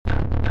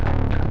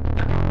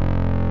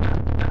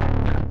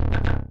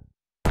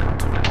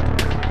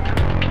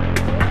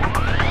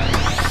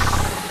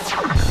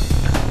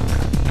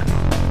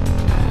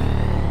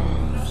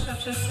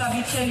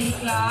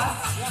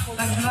klas,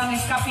 tak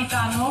zwanych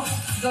kapitanów,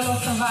 do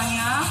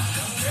losowania.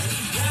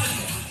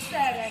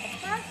 4,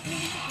 tak?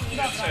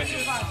 Dobra,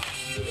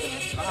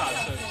 Aha,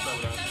 6,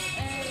 dobra.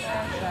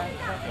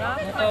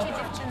 Macie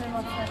dziewczyny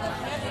mocne.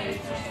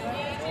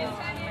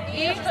 I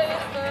jeszcze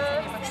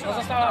jest...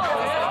 Pozostała.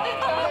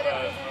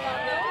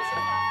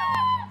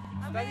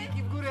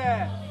 Staniki w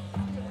górę!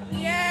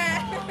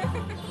 Nie!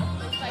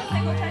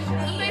 No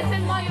to jest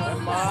ten major,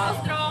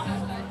 ostro.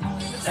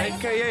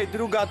 A.k.a.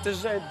 druga też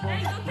rzecz.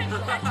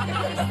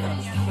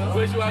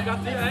 Byłeś u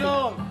Agaty?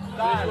 No,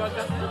 tak.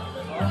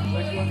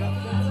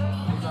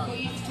 W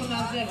boisku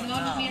na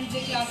zewnątrz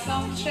między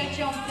klasą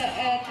trzecią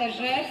TE TŻ,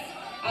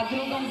 a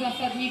drugą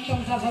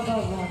zasadniczą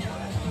zawodową.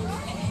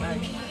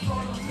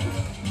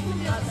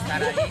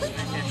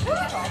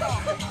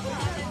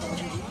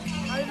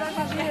 Ale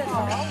najważniejsze.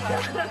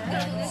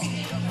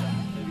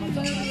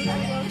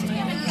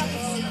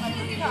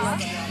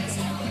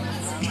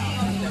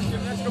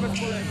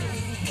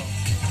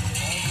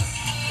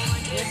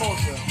 Nie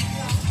może.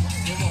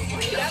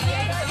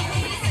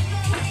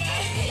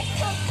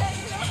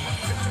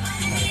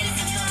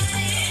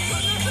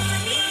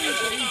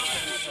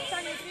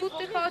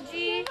 Buty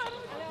chodzi,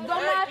 do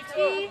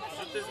matki.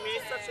 A ty z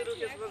miejsca, czy ruch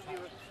jest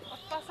możliwy? Od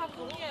pasa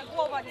nie,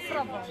 głowa nie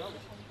zrobią.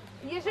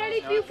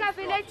 Jeżeli piłka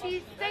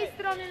wyleci z tej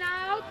strony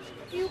na aut,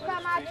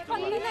 piłka matki.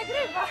 Pani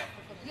nagrywa.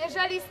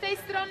 Jeżeli z tej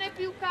strony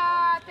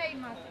piłka tej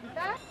matki,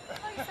 tak?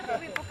 No i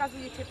sobie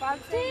pokazujecie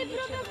palce. Ty,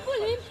 broda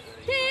Kulin,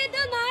 ty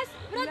do nas,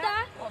 broda,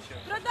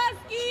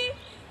 brodarski,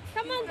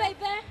 come on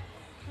baby.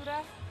 Która?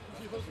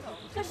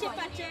 Co się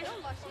patrzysz?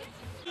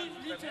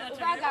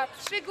 Uwaga,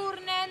 3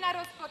 górne na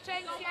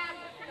rozpoczęcie.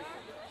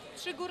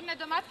 3 górne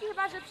do matki,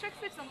 chyba że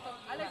przechwycą to,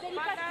 ale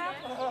delikatnie.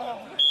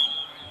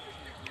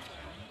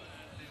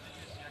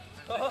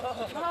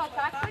 No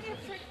tak, to nie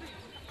przechwycą.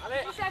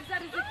 Ale... Wiesz jak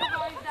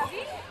zaryzykowałeś,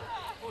 Dawid?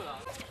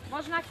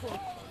 Można kół.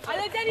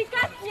 Ale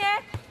delikatnie,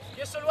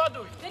 Jeszcze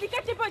ładuj!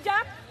 delikatnie powiedział.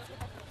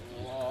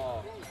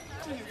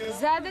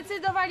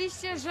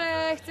 Zadecydowaliście,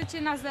 że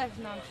chcecie na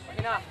zewnątrz.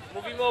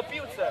 Mówimy o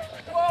piłce.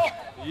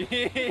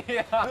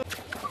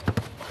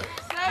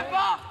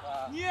 Seba!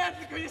 Nie,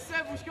 tylko nie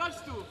Sebuś, chodź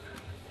tu!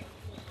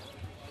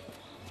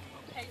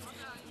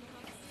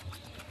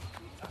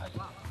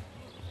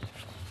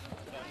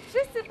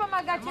 Wszyscy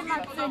pomagacie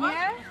matce,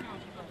 nie?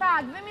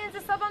 Tak, wy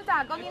między sobą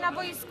tak, oni na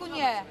boisku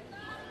nie.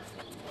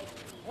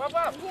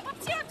 Łapa!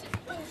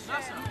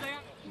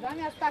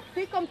 Zamiast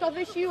taktyką to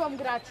wy siłą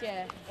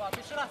gracie.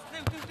 Jeszcze raz,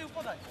 tył,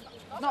 podaj.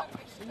 No,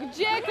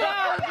 gdzie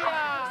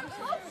Klaudia?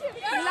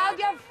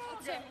 Klaudia...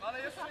 Ale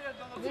jeszcze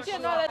jedno. Gdzie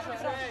no ale...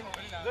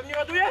 We mnie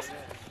ładujesz?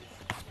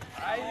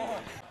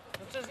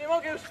 No przecież nie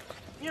mogę już,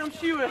 nie mam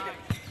siły.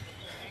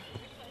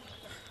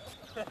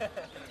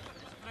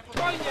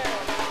 Spokojnie!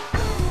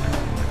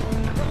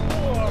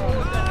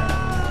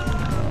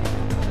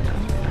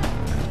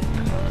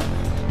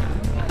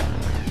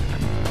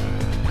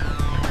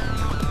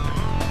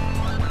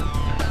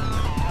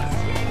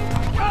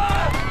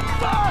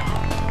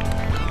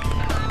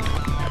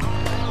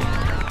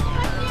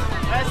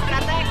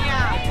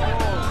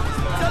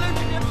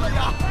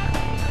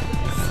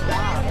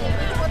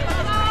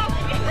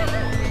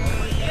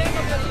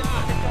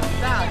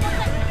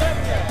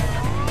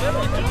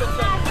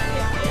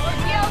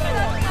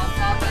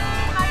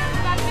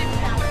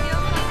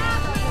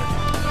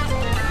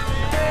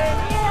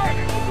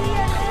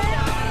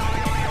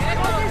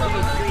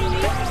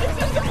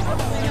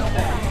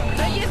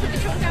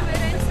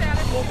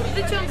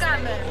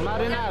 Wyciągamy.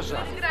 Marynarza.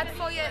 Gra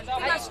twoje...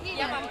 Ty masz nie,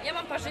 Ja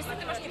mam parzystę,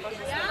 ty masz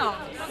nieparzystę. No,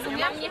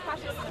 rozumiem. Nie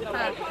parzystę.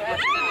 Tak. Wy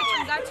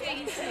wyciągacie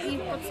i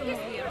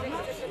podsumowujemy.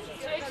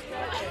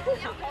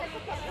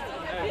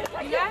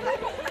 Ile?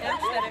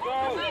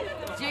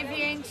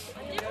 9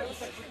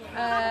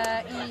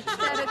 i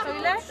 4 to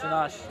ile?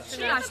 13.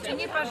 13,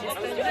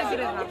 nieparzyste,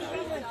 wygrywasz.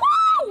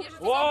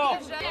 Wow!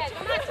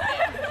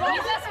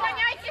 Nie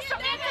zasłaniajcie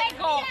sobie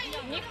tego!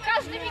 Niech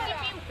każdy widzi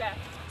piłkę.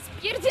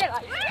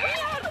 Spierdzielaj!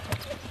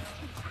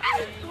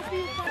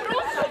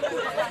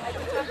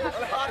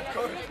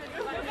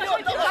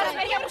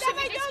 Ja muszę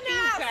widzieć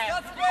piłkę.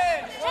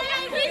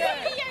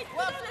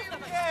 Łap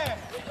piłkę!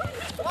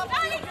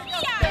 Dalej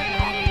wbijaj!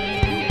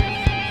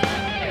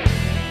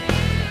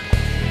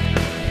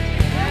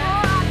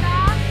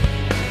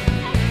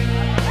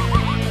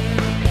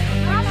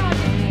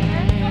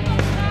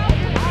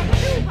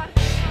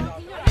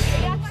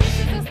 Jak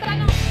wszyscy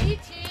zostaną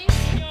dzieci,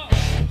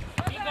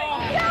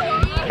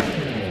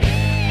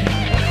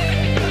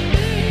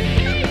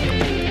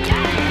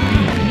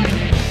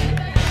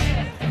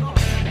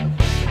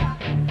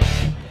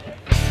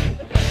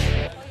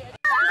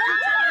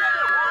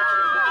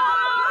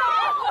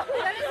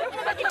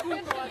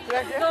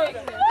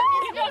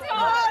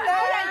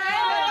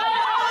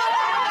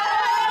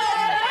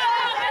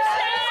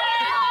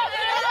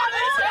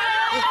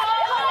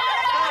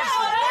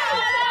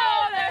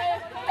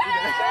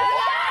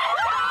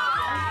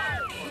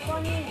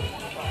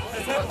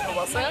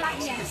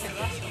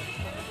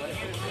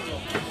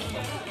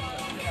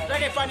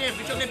 Czekaj panie,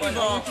 wyciągnę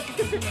piwo.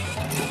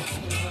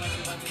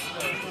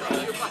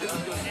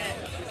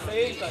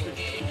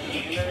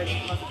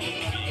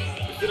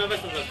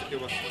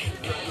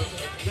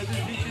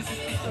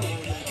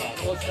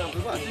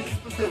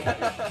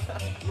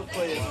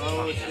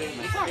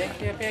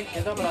 Pięknie,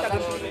 pięknie, dobra.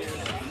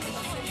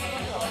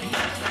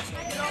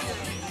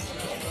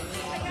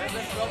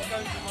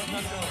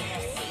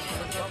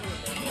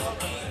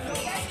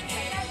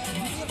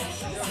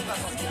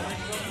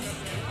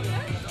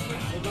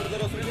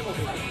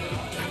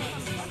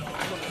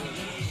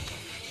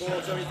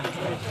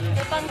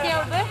 To pan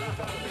miałby?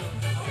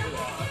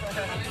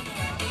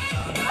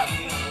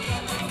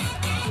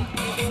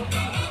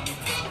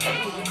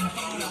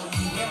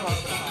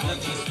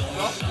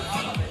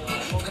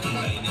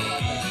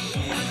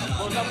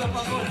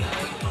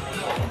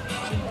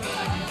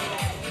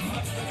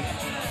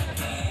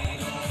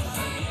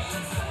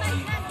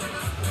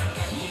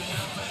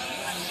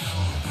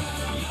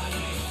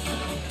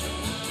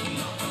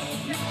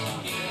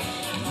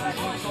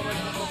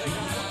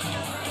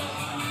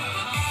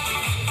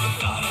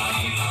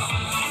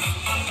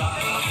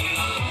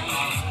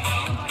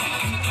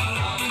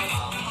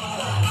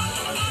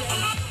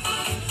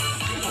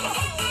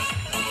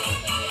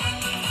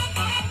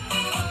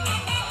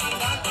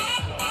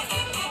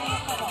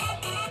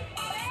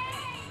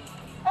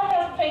 A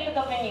teraz przejdę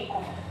do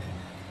wyników.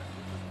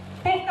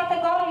 W tych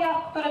kategoriach,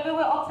 które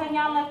były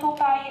oceniane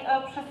tutaj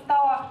przy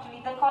stołach,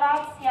 czyli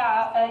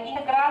dekoracja,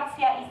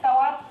 integracja i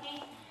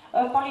sałatki,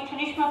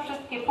 policzyliśmy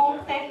wszystkie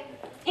punkty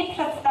i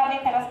przedstawię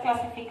teraz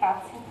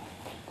klasyfikację.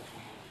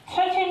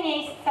 Trzecie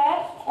miejsce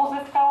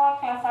uzyskała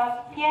klasa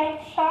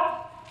pierwsza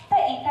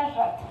TITZ.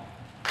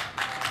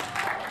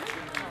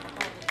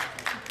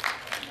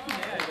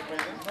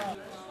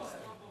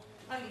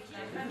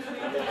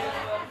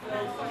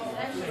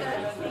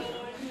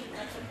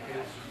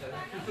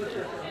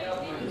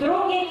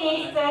 Drugie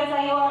miejsce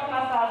zajęła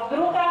klasa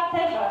druga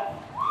TZ.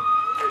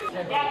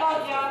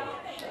 Jagodzia.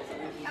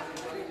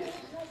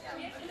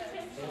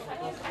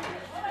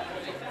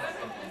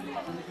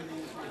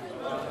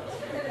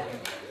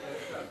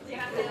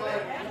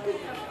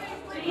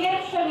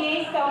 Pierwsze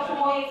miejsce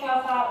otrzymuje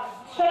klasa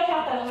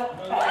trzecia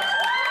TZP.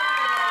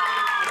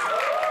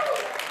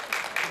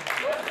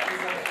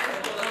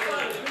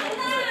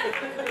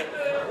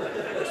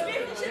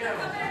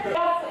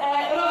 Teraz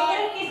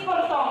rozgrywki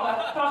sportowe.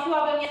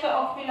 Prosiłabym jeszcze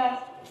o chwilę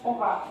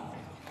uwagi.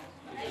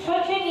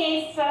 Trzecie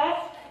miejsce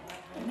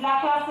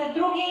dla klasy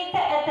drugiej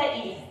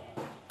TETI.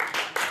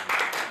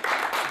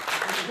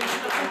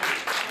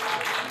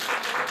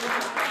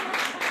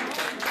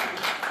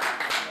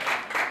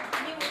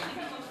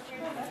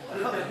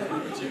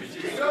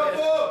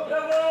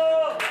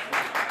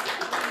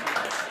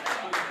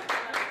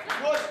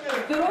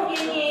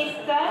 Drugie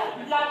miejsce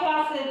dla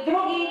klasy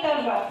drugiej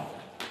TZ.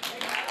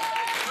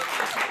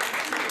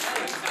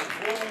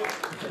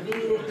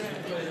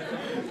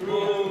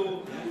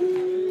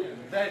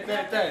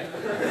 Tej.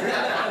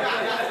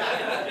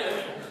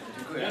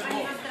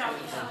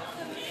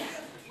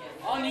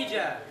 On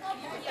idzie.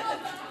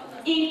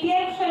 I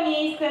pierwsze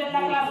miejsce dla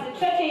klasy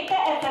trzeciej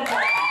TETZ.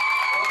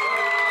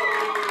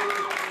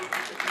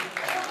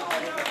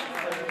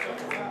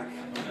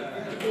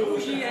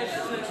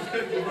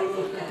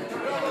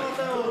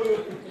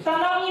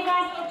 Szanowni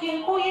Państwo,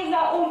 dziękuję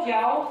za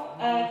udział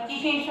w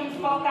dzisiejszym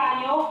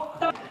spotkaniu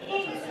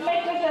i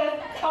myślę, że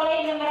w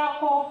kolejnym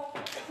roku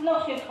znów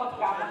się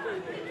spotkamy.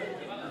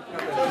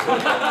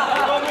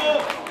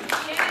 Brawo!